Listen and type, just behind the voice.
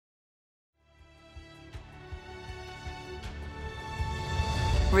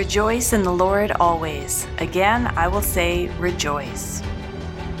Rejoice in the Lord always. Again, I will say rejoice.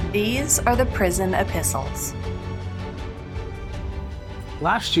 These are the prison epistles.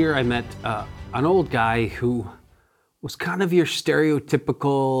 Last year I met an old guy who was kind of your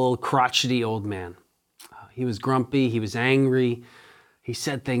stereotypical crotchety old man. He was grumpy, he was angry, he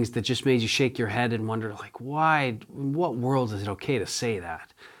said things that just made you shake your head and wonder, like, why, in what world is it okay to say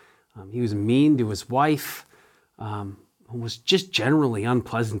that? He was mean to his wife, was just generally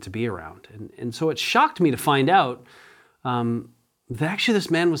unpleasant to be around. And so it shocked me to find out that actually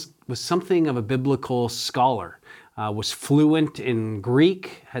this man was something of a biblical scholar, was fluent in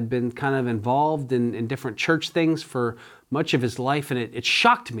Greek, had been kind of involved in different church things for much of his life, and it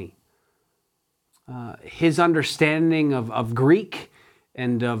shocked me. His understanding of Greek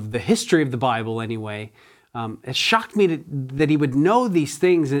and of the history of the Bible anyway, it shocked me that he would know these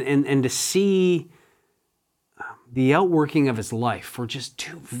things and to see the outworking of his life were just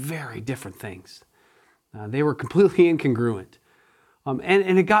two very different things. They were completely incongruent.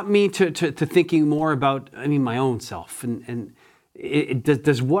 And it got me to thinking more about, my own self.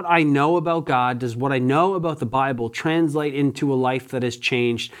 Does what I know about God, does what I know about the Bible translate into a life that has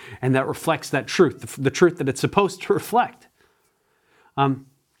changed and that reflects that truth, the truth that it's supposed to reflect? And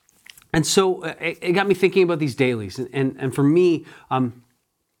so it got me thinking about these dailies. And for me,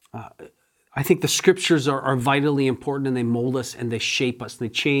 I think the scriptures are vitally important, and they mold us and they shape us. They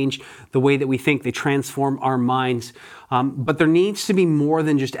change the way that we think. They transform our minds. But there needs to be more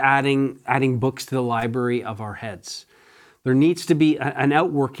than just adding books to the library of our heads. There needs to be an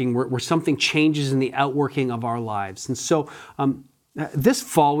outworking where something changes in the outworking of our lives. And so this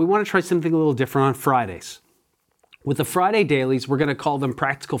fall, we want to try something a little different on Fridays. With the Friday dailies, we're going to call them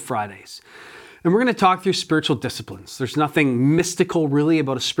Practical Fridays. And we're going to talk through spiritual disciplines. There's nothing mystical really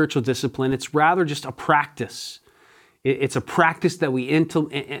about a spiritual discipline. It's rather just a practice. It's a practice that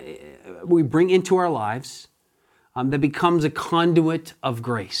we bring into our lives that becomes a conduit of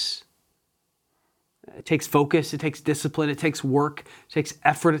grace. It takes focus, it takes discipline, it takes work, it takes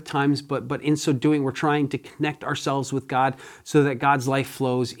effort at times, but in so doing, we're trying to connect ourselves with God so that God's life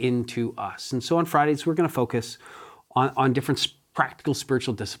flows into us. And so on Fridays, we're going to focus on different practical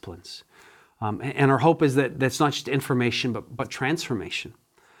spiritual disciplines. And our hope is that that's not just information, but transformation.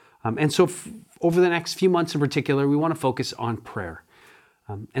 And so over the next few months in particular, we want to focus on prayer.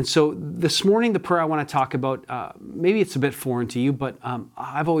 And so this morning, the prayer I want to talk about, maybe it's a bit foreign to you, but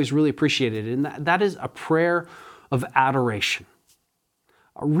I've always really appreciated it. And that is a prayer of adoration.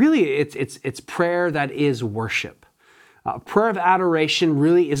 Really, it's prayer that is worship. Prayer of adoration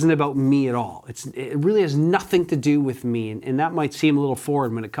really isn't about me at all. It really has nothing to do with me, and that might seem a little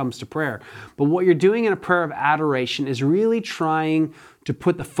foreign when it comes to prayer. But what you're doing in a prayer of adoration is really trying to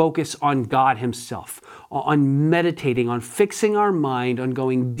put the focus on God Himself, on meditating, on fixing our mind, on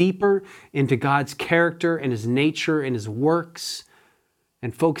going deeper into God's character and His nature and His works,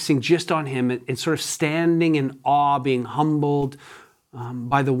 and focusing just on Him and sort of standing in awe, being humbled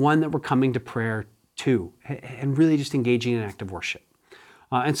by the one that we're coming to prayer to, and really just engaging in an act of worship.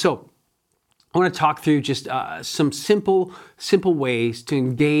 And so I want to talk through just some simple ways to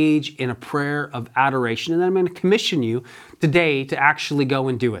engage in a prayer of adoration. And then I'm going to commission you today to actually go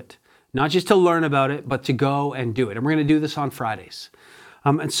and do it. Not just to learn about it, but to go and do it. And we're going to do this on Fridays.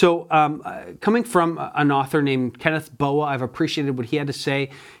 And so coming from an author named Kenneth Boa, I've appreciated what he had to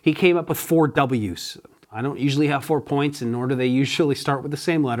say. He came up with 4 W's. I don't usually have 4 points, and nor do they usually start with the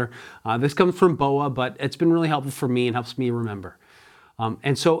same letter. This comes from Boa, but it's been really helpful for me and helps me remember.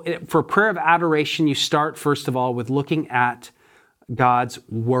 And so for a prayer of adoration, you start, first of all, with looking at God's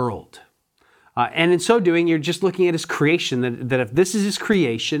world. And in so doing, you're just looking at His creation, that if this is His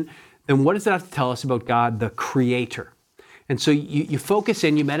creation, then what does that have to tell us about God, the Creator? And so you focus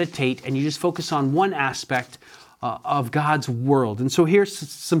in, you meditate, and you just focus on one aspect of God's world. And so here's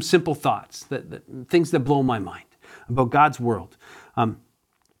some simple thoughts, things that blow my mind about God's world.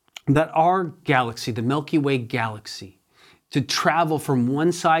 That our galaxy, the Milky Way galaxy, to travel from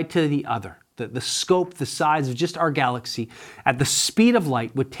one side to the other, the scope, the size of just our galaxy, at the speed of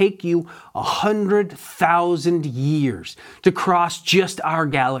light would take you 100,000 years to cross just our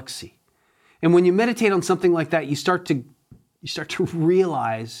galaxy. And when you meditate on something like that, you start to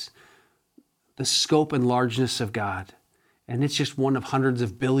realize the scope and largeness of God. And it's just one of hundreds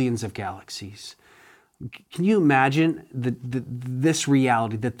of billions of galaxies. Can you imagine this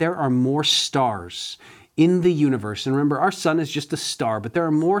reality, that there are more stars in the universe? And remember, our sun is just a star, but there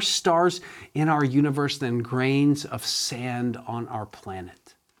are more stars in our universe than grains of sand on our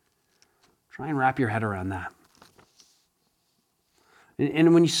planet. Try and wrap your head around that.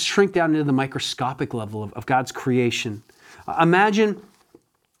 And when you shrink down into the microscopic level of God's creation, imagine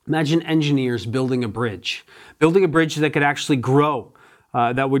Imagine engineers building a bridge that could actually grow,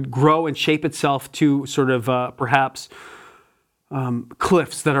 that would grow and shape itself to sort of perhaps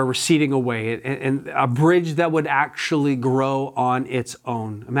cliffs that are receding away, and a bridge that would actually grow on its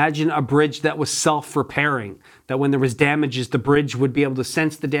own. Imagine a bridge that was self-repairing, that when there was damages, the bridge would be able to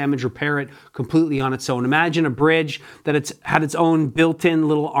sense the damage, repair it completely on its own. Imagine a bridge that had its own built-in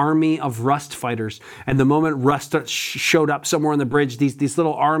little army of rust fighters, and the moment rust showed up somewhere on the bridge, these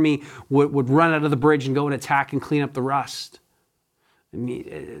little army would run out of the bridge and go and attack and clean up the rust. I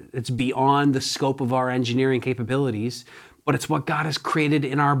mean, it's beyond the scope of our engineering capabilities, but it's what God has created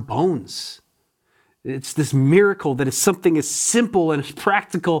in our bones. It's this miracle that is something as simple and as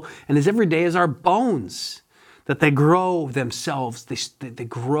practical and as everyday as our bones, that they grow themselves. They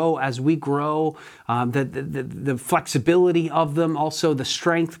grow as we grow, the flexibility of them, also the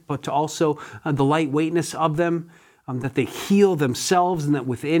strength, but also the lightweightness of them. That they heal themselves, and that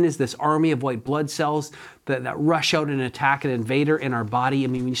within is this army of white blood cells that rush out and attack an invader in our body. I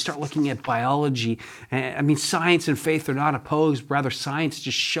mean, when you start looking at biology, I mean, science and faith are not opposed. Rather, science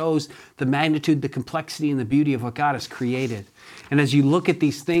just shows the magnitude, the complexity, and the beauty of what God has created. And as you look at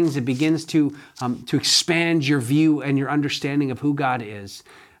these things, it begins to expand your view and your understanding of who God is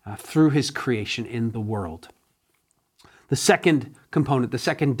through His creation in the world. The second component, the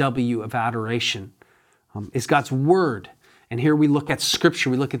second W of adoration, is God's Word. And here we look at Scripture.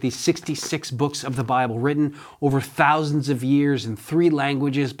 We look at these 66 books of the Bible written over thousands of years in 3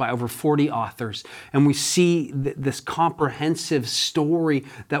 languages by over 40 authors. And we see this comprehensive story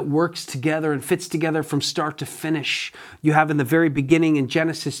that works together and fits together from start to finish. You have in the very beginning in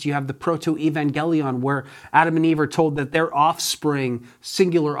Genesis, you have the proto-evangelion where Adam and Eve are told that their offspring,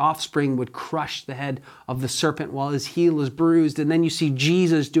 singular offspring, would crush the head of the serpent while his heel is bruised. And then you see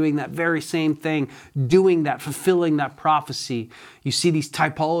Jesus doing that very same thing, doing that, fulfilling that prophecy. You see these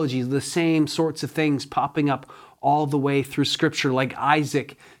typologies, the same sorts of things popping up all the way through Scripture, like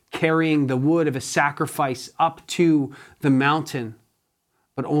Isaac carrying the wood of a sacrifice up to the mountain,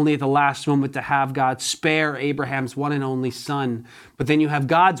 but only at the last moment to have God spare Abraham's one and only son. But then you have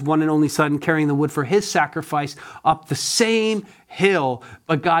God's one and only son carrying the wood for his sacrifice up the same hill,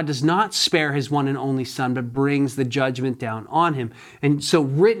 but God does not spare his one and only son, but brings the judgment down on him. And so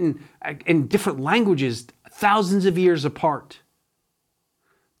written in different languages, thousands of years apart.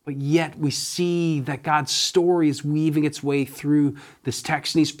 But yet we see that God's story is weaving its way through this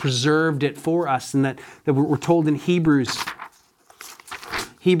text, and He's preserved it for us. And that we're told in Hebrews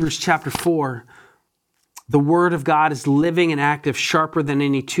chapter 4, the Word of God is living and active, sharper than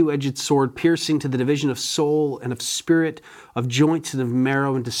any two-edged sword, piercing to the division of soul and of spirit, of joints and of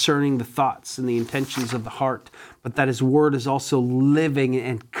marrow, and discerning the thoughts and the intentions of the heart. But that His Word is also living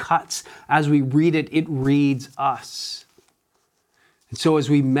and cuts. As we read it, it reads us. And so as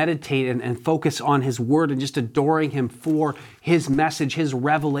we meditate and focus on His Word and just adoring Him for His message, His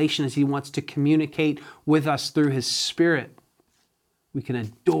revelation as He wants to communicate with us through His Spirit, we can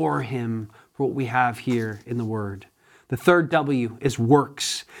adore Him for what we have here in the Word. The third W is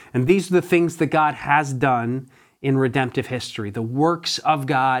works. And these are the things that God has done in redemptive history. The works of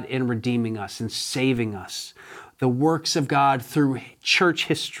God in redeeming us and saving us. The works of God through church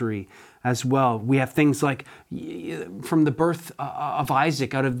history as well. We have things like from the birth of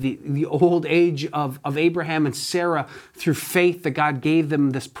Isaac, out of the old age of Abraham and Sarah, through faith that God gave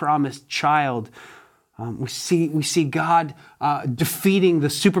them this promised child. We see God defeating the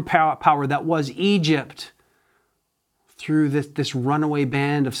superpower that was Egypt through this runaway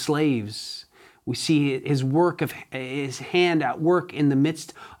band of slaves. We see His work of His hand at work in the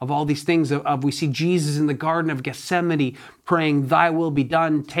midst of all these things. We see Jesus in the Garden of Gethsemane praying, "Thy will be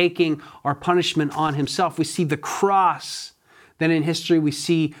done," taking our punishment on Himself. We see the cross. Then in history, we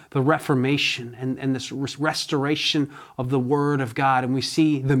see the Reformation and this restoration of the Word of God. And we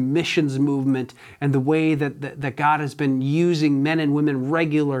see the missions movement and the way that God has been using men and women,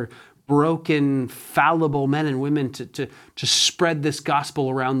 regular, broken, fallible men and women to spread this gospel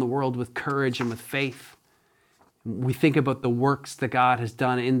around the world with courage and with faith. We think about the works that God has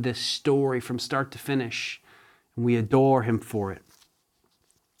done in this story from start to finish, and we adore Him for it.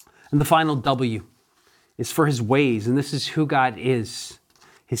 And the final W is for His ways, and this is who God is,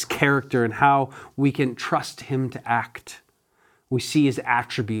 His character, and how we can trust Him to act. We see His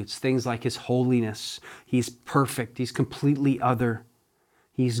attributes, things like His holiness. He's perfect. He's completely other.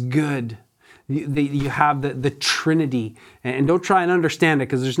 He's good. You have the Trinity. And don't try and understand it,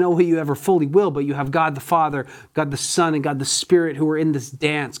 because there's no way you ever fully will, but you have God the Father, God the Son, and God the Spirit, who are in this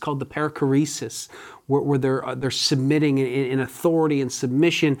dance called the perichoresis, where they're submitting in authority and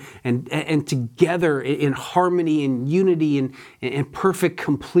submission and together in harmony and unity and in perfect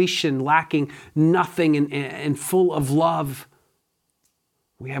completion, lacking nothing and full of love.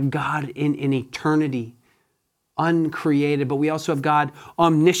 We have God in eternity, uncreated, but we also have God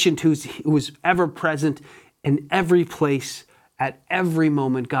omniscient, who's ever present in every place, at every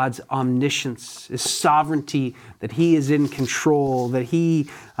moment. God's omniscience, His sovereignty, that He is in control,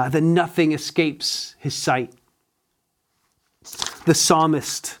 that nothing escapes His sight. The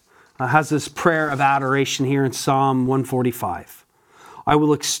psalmist has this prayer of adoration here in Psalm 145. I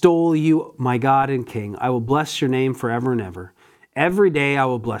will extol you, my God and King. I will bless your name forever and ever. Every day I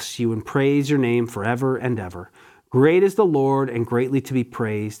will bless you and praise your name forever and ever. Great is the Lord and greatly to be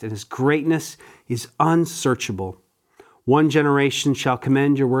praised, and His greatness is unsearchable. One generation shall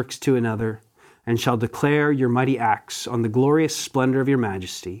commend your works to another, and shall declare your mighty acts on the glorious splendor of your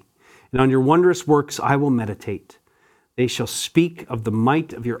majesty. And on your wondrous works I will meditate. They shall speak of the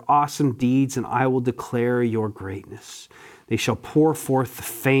might of your awesome deeds, and I will declare your greatness. They shall pour forth the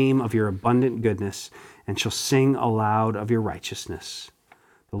fame of your abundant goodness, and shall sing aloud of your righteousness.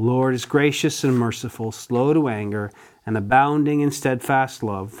 The Lord is gracious and merciful, slow to anger, and abounding in steadfast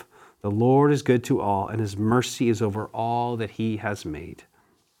love. The Lord is good to all, and His mercy is over all that He has made.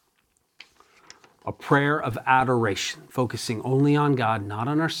 A prayer of adoration, focusing only on God, not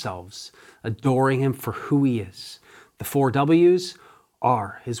on ourselves, adoring Him for who He is. The 4 W's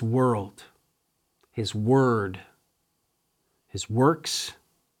are His world, His word, His works,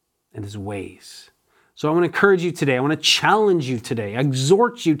 and His ways. So I want to encourage you today, I want to challenge you today,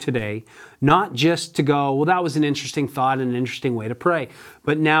 exhort you today, not just to go, well, that was an interesting thought and an interesting way to pray.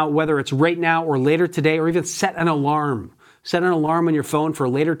 But now, whether it's right now or later today, or even set an alarm. Set an alarm on your phone for a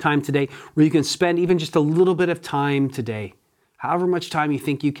later time today, where you can spend even just a little bit of time today, however much time you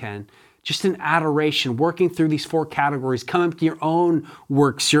think you can, just in adoration, working through these 4 categories, come up to your own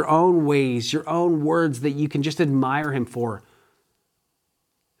works, your own ways, your own words that you can just admire Him for.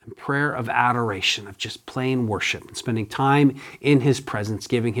 And prayer of adoration, of just plain worship and spending time in His presence,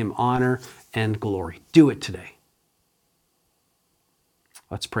 giving Him honor and glory. Do it today.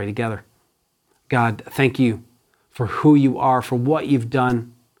 Let's pray together. God, thank you for who you are, for what you've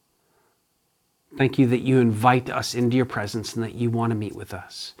done. Thank you that you invite us into your presence and that you want to meet with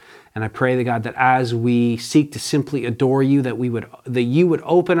us. And I pray that God, that as we seek to simply adore you, that you would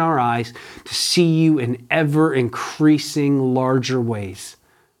open our eyes to see you in ever increasing larger ways.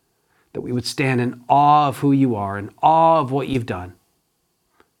 That we would stand in awe of who you are, in awe of what you've done.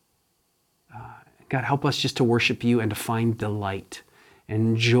 God, help us just to worship you and to find delight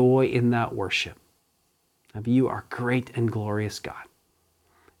and joy in that worship. Of you are great and glorious God.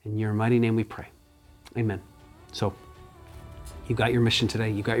 In your mighty name we pray. Amen. So, you got your mission today.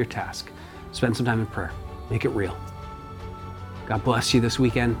 You got your task. Spend some time in prayer. Make it real. God bless you this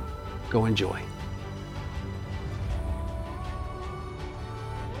weekend. Go enjoy.